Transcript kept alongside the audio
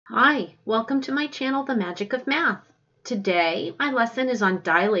Hi, welcome to my channel, The Magic of Math. Today, my lesson is on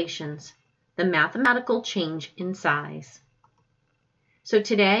dilations, the mathematical change in size. So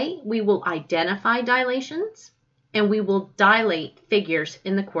today, we will identify dilations, and we will dilate figures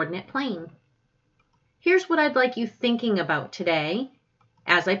in the coordinate plane. Here's what I'd like you thinking about today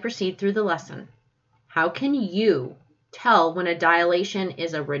as I proceed through the lesson. How can you tell when a dilation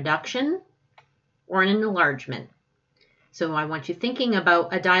is a reduction or an enlargement? So I want you thinking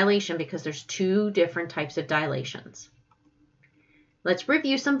about a dilation because there's two different types of dilations. Let's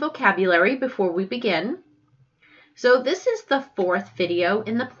review some vocabulary before we begin. So this is the fourth video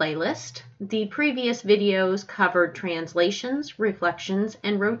in the playlist. The previous videos covered translations, reflections,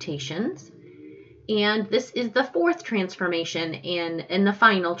 and rotations. And this is the fourth transformation and the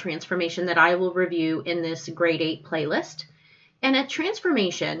final transformation that I will review in this grade 8 playlist. And a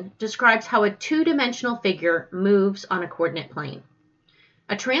transformation describes how a two-dimensional figure moves on a coordinate plane.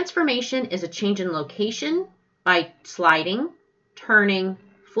 A transformation is a change in location by sliding, turning,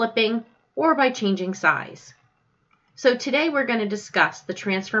 flipping, or by changing size. So today we're going to discuss the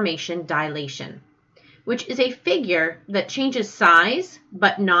transformation dilation, which is a figure that changes size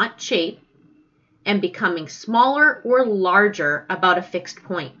but not shape and becoming smaller or larger about a fixed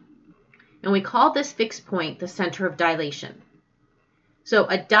point. And we call this fixed point the center of dilation. So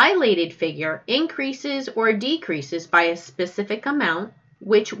a dilated figure increases or decreases by a specific amount,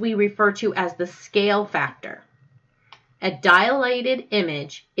 which we refer to as the scale factor. A dilated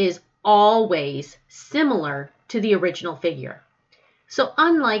image is always similar to the original figure. So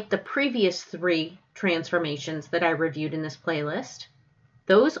unlike the previous three transformations that I reviewed in this playlist,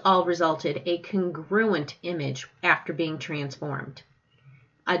 those all resulted a congruent image after being transformed.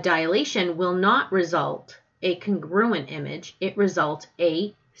 A dilation will not result a congruent image, it results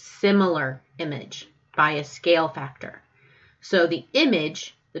a similar image by a scale factor. So the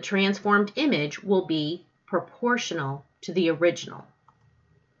image, the transformed image, will be proportional to the original.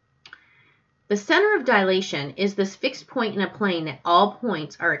 The center of dilation is this fixed point in a plane that all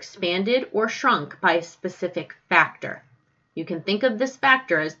points are expanded or shrunk by a specific factor. You can think of this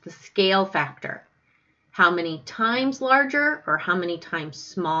factor as the scale factor. How many times larger or how many times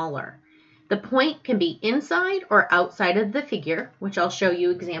smaller? The point can be inside or outside of the figure, which I'll show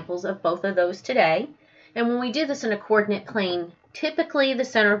you examples of both of those today. And when we do this in a coordinate plane, typically the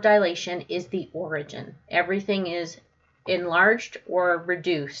center of dilation is the origin. Everything is enlarged or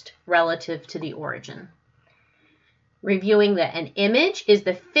reduced relative to the origin. Reviewing that an image is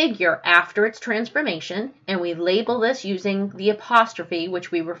the figure after its transformation, and we label this using the apostrophe,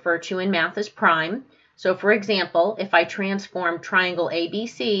 which we refer to in math as prime. So for example, if I transform triangle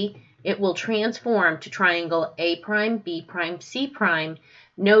ABC, it will transform to triangle A prime, B prime, C prime,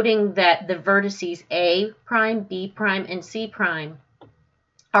 noting that the vertices A prime, B prime, and C prime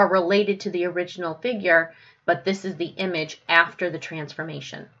are related to the original figure, but this is the image after the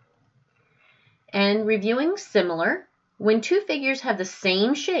transformation. And reviewing similar, when two figures have the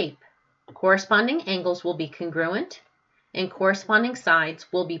same shape, corresponding angles will be congruent and corresponding sides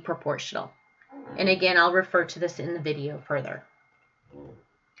will be proportional. And again, I'll refer to this in the video further.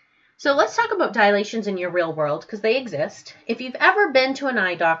 So let's talk about dilations in your real world because they exist. If you've ever been to an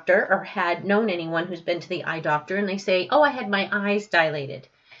eye doctor or had known anyone who's been to the eye doctor and they say, oh, I had my eyes dilated,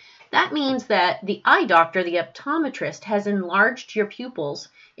 that means that the eye doctor, the optometrist, has enlarged your pupils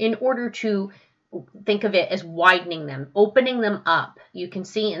in order to think of it as widening them, opening them up. You can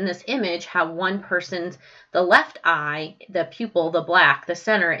see in this image how one person's, the left eye, the pupil, the black, the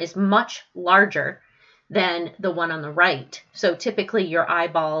center is much larger than the one on the right. So typically your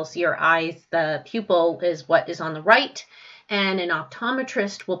eyeballs, your eyes, the pupil is what is on the right, and an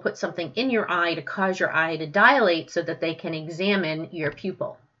optometrist will put something in your eye to cause your eye to dilate so that they can examine your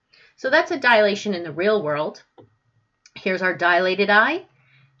pupil. So that's a dilation in the real world. Here's our dilated eye,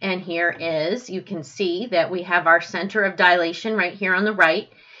 and here is, you can see that we have our center of dilation right here on the right,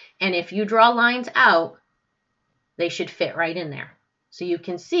 and if you draw lines out, they should fit right in there. So you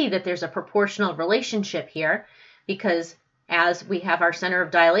can see that there's a proportional relationship here because as we have our center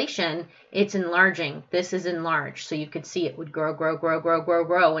of dilation, it's enlarging. This is enlarged. So you could see it would grow, grow, grow, grow, grow,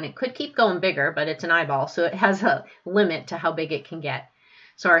 grow, and it could keep going bigger, but it's an eyeball, so it has a limit to how big it can get.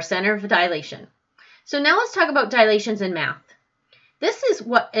 So our center of dilation. So now let's talk about dilations in math. This is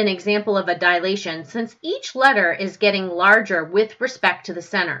what an example of a dilation since each letter is getting larger with respect to the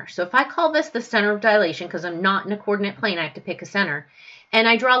center. So if I call this the center of dilation because I'm not in a coordinate plane, I have to pick a center, and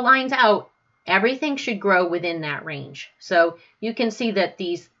I draw lines out, everything should grow within that range. So you can see that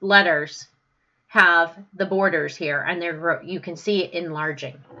these letters have the borders here and you can see it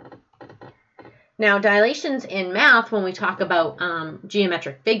enlarging. Now, dilations in math, when we talk about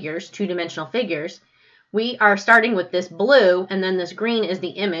geometric figures, two-dimensional figures, we are starting with this blue, and then this green is the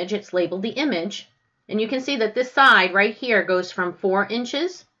image. It's labeled the image. And you can see that this side right here goes from 4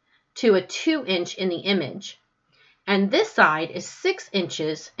 inches to a 2-inch in the image. And this side is 6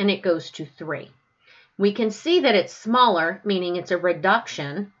 inches, and it goes to 3. We can see that it's smaller, meaning it's a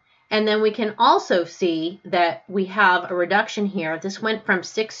reduction. And then we can also see that we have a reduction here. This went from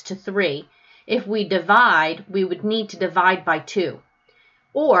 6 to 3. If we divide, we would need to divide by 2.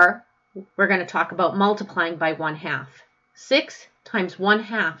 Or we're going to talk about multiplying by 1/2. 6 times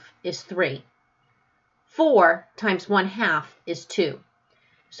 1/2 is 3. 4 times 1/2 is 2.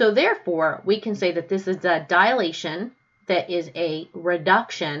 So therefore, we can say that this is a dilation that is a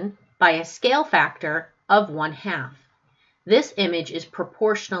reduction by a scale factor of 1/2. This image is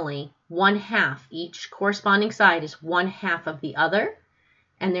proportionally 1/2. Each corresponding side is 1/2 of the other.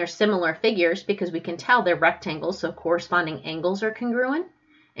 And they're similar figures because we can tell they're rectangles, so corresponding angles are congruent,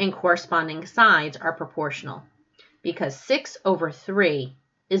 and corresponding sides are proportional, because 6 over 3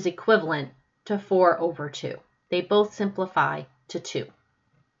 is equivalent to 4 over 2. They both simplify to 2.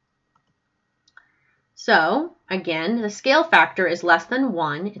 So, again, the scale factor is less than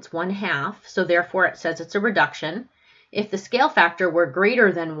 1. It's 1/2, so therefore it says it's a reduction. If the scale factor were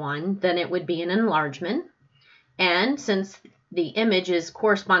greater than 1, then it would be an enlargement. And since the image's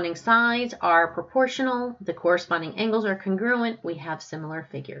corresponding sides are proportional, the corresponding angles are congruent, we have similar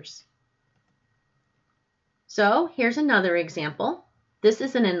figures. So here's another example. This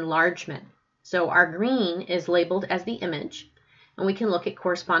is an enlargement. So our green is labeled as the image, and we can look at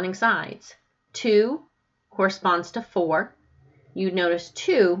corresponding sides. 2 corresponds to 4. You notice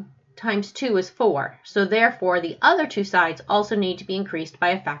 2 times 2 is 4. So therefore, the other two sides also need to be increased by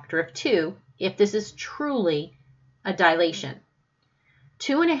a factor of 2 if this is truly a dilation.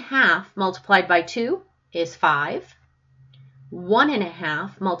 2.5 multiplied by 2 is 5.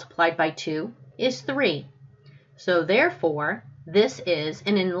 1.5 multiplied by 2 is 3. So therefore, this is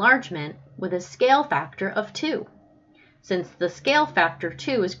an enlargement with a scale factor of 2. Since the scale factor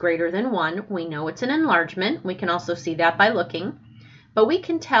 2 is greater than 1, we know it's an enlargement. We can also see that by looking. But we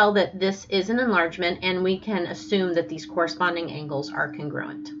can tell that this is an enlargement, and we can assume that these corresponding angles are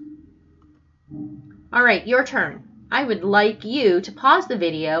congruent. All right, your turn. I would like you to pause the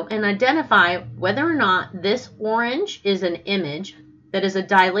video and identify whether or not this orange is an image that is a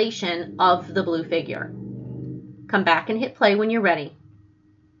dilation of the blue figure. Come back and hit play when you're ready.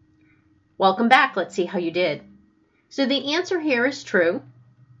 Welcome back. Let's see how you did. So the answer here is true.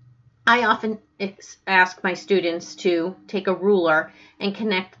 I often ask my students to take a ruler and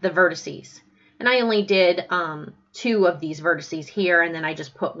connect the vertices. And I only did 2 of these vertices here, and then I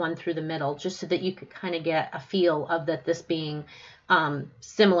just put one through the middle, just so that you could kind of get a feel of this being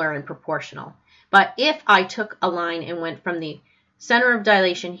similar and proportional. But if I took a line and went from the center of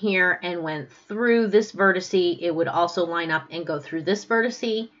dilation here and went through this vertice, it would also line up and go through this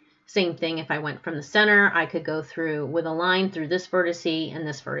vertice. Same thing if I went from the center, I could go through with a line through this vertice and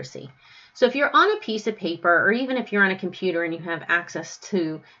this vertice. So if you're on a piece of paper, or even if you're on a computer and you have access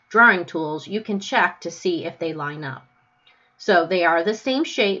to drawing tools, you can check to see if they line up. So they are the same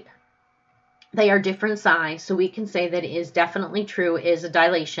shape, they are different size, so we can say that it is definitely true, is a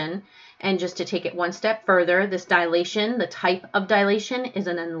dilation. And just to take it one step further, this dilation, the type of dilation, is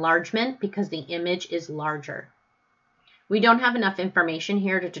an enlargement because the image is larger. We don't have enough information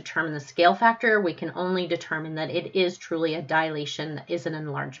here to determine the scale factor. We can only determine that it is truly a dilation, that is an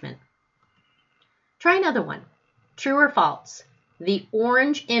enlargement. Try another one. True or false? The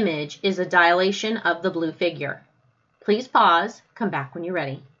orange image is a dilation of the blue figure. Please pause. Come back when you're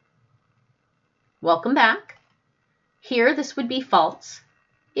ready. Welcome back. Here, this would be false.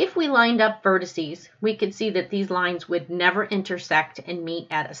 If we lined up vertices, we could see that these lines would never intersect and meet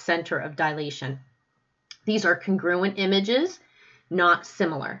at a center of dilation. These are congruent images, not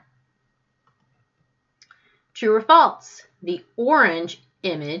similar. True or false? The orange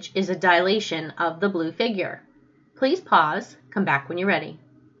image is a dilation of the blue figure. Please pause. Come back when you're ready.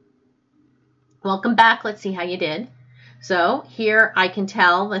 Welcome back. Let's see how you did. So here I can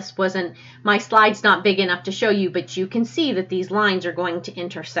tell this wasn't, my slide's not big enough to show you, but you can see that these lines are going to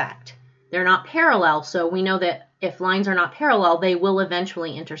intersect. They're not parallel, so we know that if lines are not parallel, they will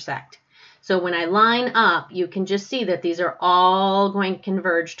eventually intersect. So when I line up, you can just see that these are all going to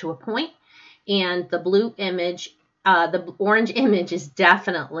converge to a point, and the blue image, the orange image is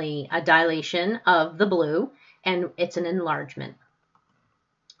definitely a dilation of the blue, and it's an enlargement.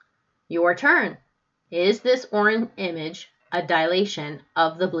 Your turn. Is this orange image a dilation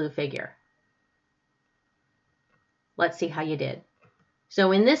of the blue figure? Let's see how you did.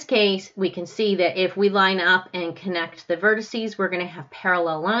 So in this case, we can see that if we line up and connect the vertices, we're going to have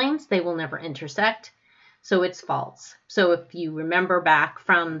parallel lines. They will never intersect. So it's false. So if you remember back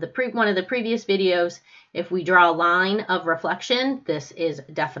from one of the previous videos, if we draw a line of reflection, this is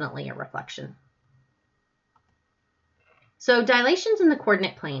definitely a reflection. So dilations in the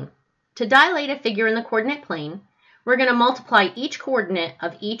coordinate plane. To dilate a figure in the coordinate plane, we're going to multiply each coordinate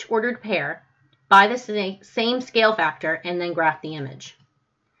of each ordered pair by the same scale factor and then graph the image.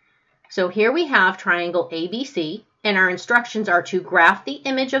 So here we have triangle ABC, and our instructions are to graph the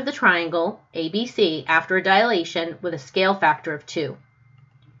image of the triangle ABC after a dilation with a scale factor of 2.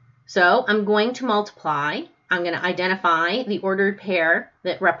 So I'm going to multiply. I'm going to identify the ordered pair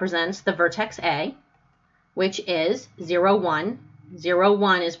that represents the vertex A, which is 0, 1. 0,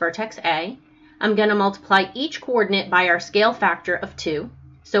 1 is vertex A. I'm going to multiply each coordinate by our scale factor of 2.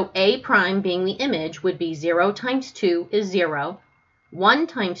 So A prime being the image would be 0 times 2 is 0. 1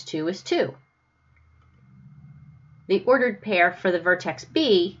 times 2 is 2. The ordered pair for the vertex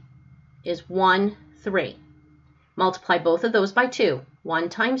B is 1, 3. Multiply both of those by 2. 1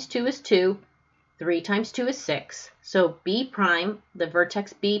 times 2 is 2. 3 times 2 is 6. So B prime, the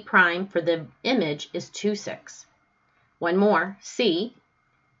vertex B prime for the image is 2, 6. One more. C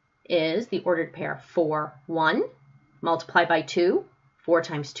is the ordered pair 4, 1. Multiply by 2. 4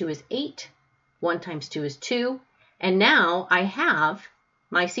 times 2 is 8. 1 times 2 is 2. And now I have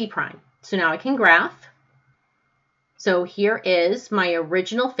my C prime. So now I can graph. So here is my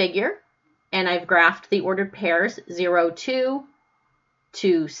original figure, and I've graphed the ordered pairs 0, 2,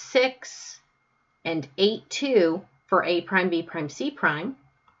 2, 6, and 8, 2 for A prime, B prime, C prime.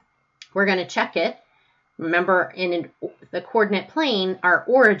 We're going to check it. Remember, in the coordinate plane, our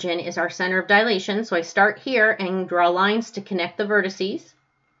origin is our center of dilation. So I start here and draw lines to connect the vertices.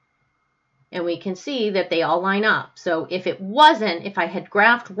 And we can see that they all line up. So if I had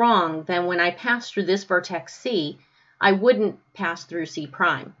graphed wrong, then when I pass through this vertex C, I wouldn't pass through C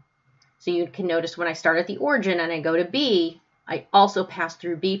prime. So you can notice when I start at the origin and I go to B, I also pass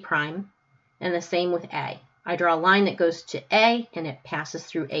through B prime. And the same with A. I draw a line that goes to A and it passes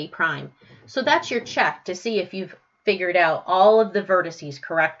through A prime. So that's your check to see if you've figured out all of the vertices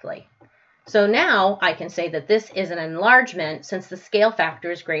correctly. So now I can say that this is an enlargement since the scale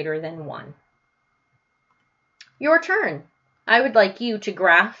factor is greater than 1. Your turn. I would like you to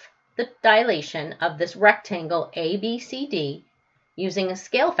graph the dilation of this rectangle ABCD using a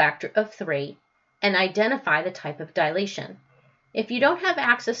scale factor of 3 and identify the type of dilation. If you don't have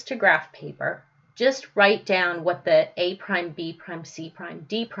access to graph paper, just write down what the A prime, B prime, C prime,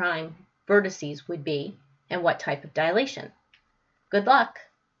 D prime vertices would be and what type of dilation. Good luck.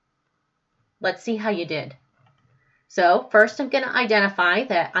 Let's see how you did. So first I'm going to identify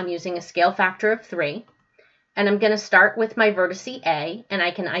that I'm using a scale factor of 3. And I'm going to start with my vertex A, and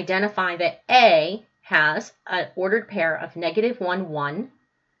I can identify that A has an ordered pair of -1, 1.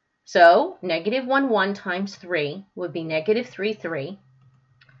 So -1, 1 times 3 would be -3, 3.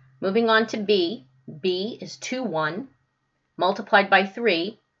 Moving on to B, B is 2, 1. Multiplied by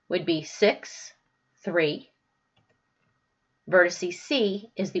 3 would be 6, 3. Vertex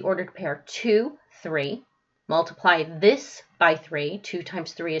C is the ordered pair 2, 3. Multiply this by 3. 2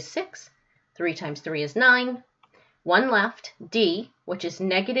 times 3 is 6. 3 times 3 is 9. 1 left, D, which is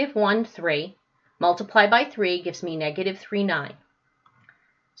 -1, 3. Multiply by 3 gives me -3, 9.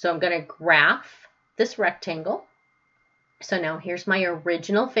 So I'm going to graph this rectangle. So now here's my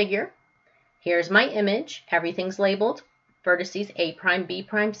original figure. Here's my image. Everything's labeled. Vertices A prime, B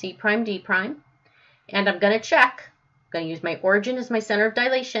prime, C prime, D prime. And I'm going to check. I'm going to use my origin as my center of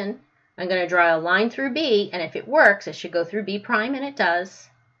dilation. I'm going to draw a line through B, and if it works, it should go through B prime, and it does.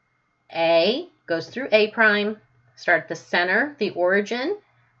 A goes through A prime, start at the center, the origin,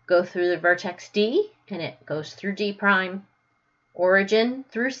 go through the vertex D, and it goes through D prime. Origin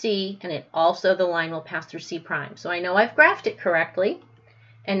through C, and the line will pass through C prime. So I know I've graphed it correctly,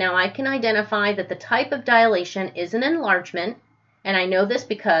 and now I can identify that the type of dilation is an enlargement, and I know this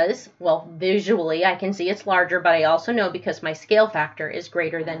because, well, visually I can see it's larger, but I also know because my scale factor is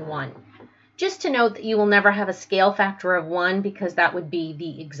greater than 1. Just to note that you will never have a scale factor of 1 because that would be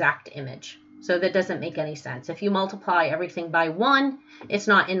the exact image. So that doesn't make any sense. If you multiply everything by 1, it's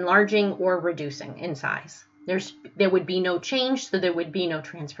not enlarging or reducing in size. There would be no change, so there would be no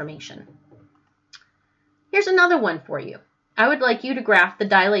transformation. Here's another one for you. I would like you to graph the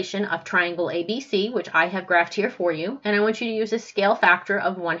dilation of triangle ABC, which I have graphed here for you, and I want you to use a scale factor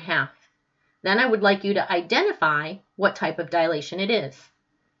of 1/2. Then I would like you to identify what type of dilation it is.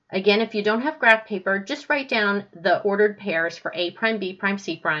 Again, if you don't have graph paper, just write down the ordered pairs for A prime, B prime,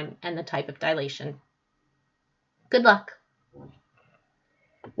 C prime, and the type of dilation. Good luck.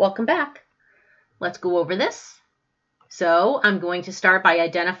 Welcome back. Let's go over this. So I'm going to start by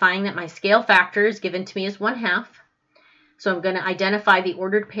identifying that my scale factor is given to me as 1/2. So I'm going to identify the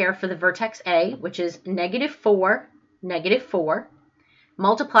ordered pair for the vertex A, which is -4, -4.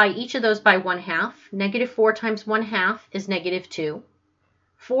 Multiply each of those by 1/2. -4 times 1/2 is -2.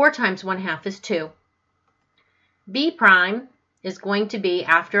 4 times 1/2 is 2. B prime is going to be,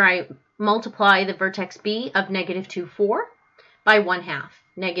 after I multiply the vertex B of -2, 4 by 1/2.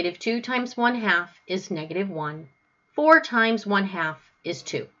 -2 times 1/2 is -1. 4 times 1/2 is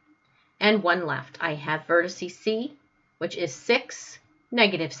 2. And 1 left. I have vertices C, which is 6,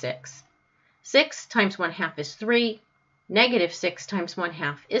 -6. 6 times 1/2 is 3. -6 times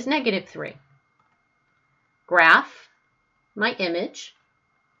 1/2 is -3. Graph my image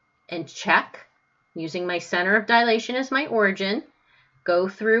and check, using my center of dilation as my origin. Go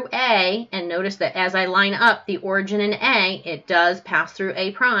through A, and notice that as I line up the origin in A, it does pass through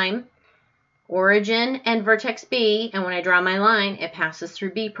A prime. Origin and vertex B, and when I draw my line, it passes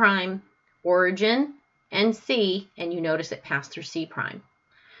through B prime. Origin and C, and you notice it passed through C prime.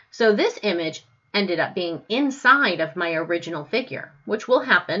 So this image ended up being inside of my original figure, which will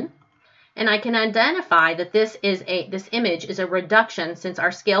happen. And I can identify that this image is a reduction since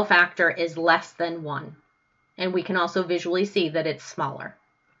our scale factor is less than 1. And we can also visually see that it's smaller.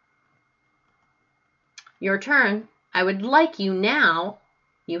 Your turn. I would like you now,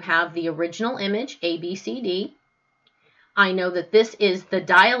 you have the original image, A, B, C, D. I know that this is the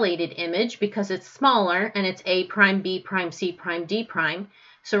dilated image because it's smaller and it's A prime, B prime, C prime, D prime.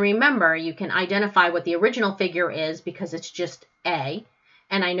 So remember, you can identify what the original figure is because it's just A.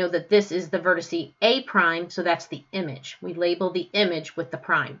 And I know that this is the vertice A prime, so that's the image. We label the image with the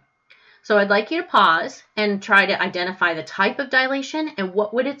prime. So I'd like you to pause and try to identify the type of dilation and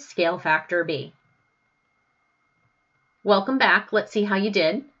what would its scale factor be. Welcome back. Let's see how you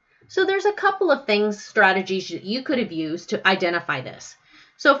did. So there's a couple of strategies that you could have used to identify this.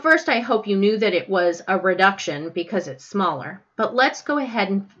 So first, I hope you knew that it was a reduction because it's smaller. But let's go ahead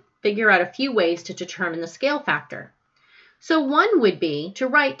and figure out a few ways to determine the scale factor. So one would be to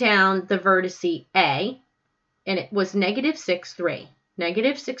write down the vertice A, and it was -6, 3.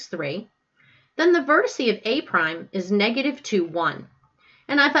 -6, 3. Then the vertice of A prime is -2, 1.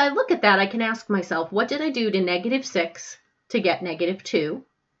 And if I look at that, I can ask myself, what did I do to -6 to get -2?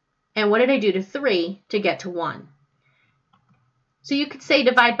 And what did I do to 3 to get to 1? So you could say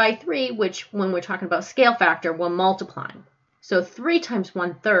divide by 3, which when we're talking about scale factor, we're multiplying. So 3 times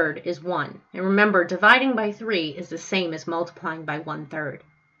 1/3 is 1. And remember, dividing by 3 is the same as multiplying by 1/3.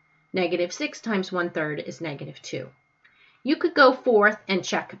 -6 times 1/3 is -2. You could go forth and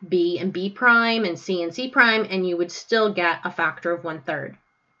check B and B prime and C prime, and you would still get a factor of 1/3.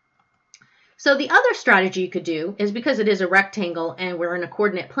 So the other strategy you could do is, because it is a rectangle and we're in a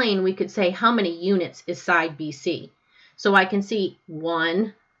coordinate plane, we could say how many units is side BC. So I can see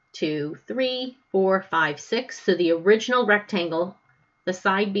 1, 2, 3, 4, 5, 6. So the original rectangle, the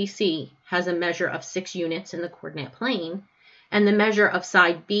side BC, has a measure of 6 units in the coordinate plane. And the measure of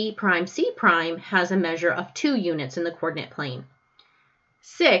side B prime, C prime has a measure of 2 units in the coordinate plane.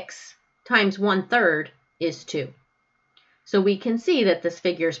 6 times 1/3 is 2. So we can see that this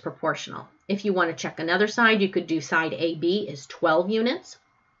figure is proportional. If you want to check another side, you could do side AB is 12 units.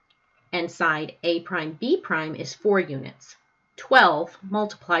 And side A prime, B prime is 4 units. 12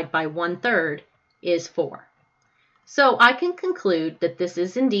 multiplied by 1/3 is 4. So I can conclude that this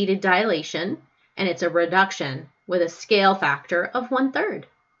is indeed a dilation, and it's a reduction with a scale factor of 1/3.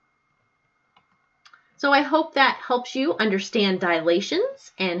 So I hope that helps you understand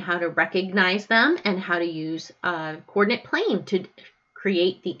dilations and how to recognize them and how to use a coordinate plane to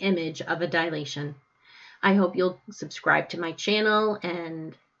create the image of a dilation. I hope you'll subscribe to my channel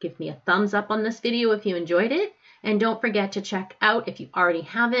and give me a thumbs up on this video if you enjoyed it. And don't forget to check out, if you already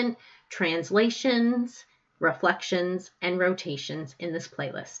haven't, translations, reflections, and rotations in this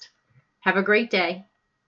playlist. Have a great day.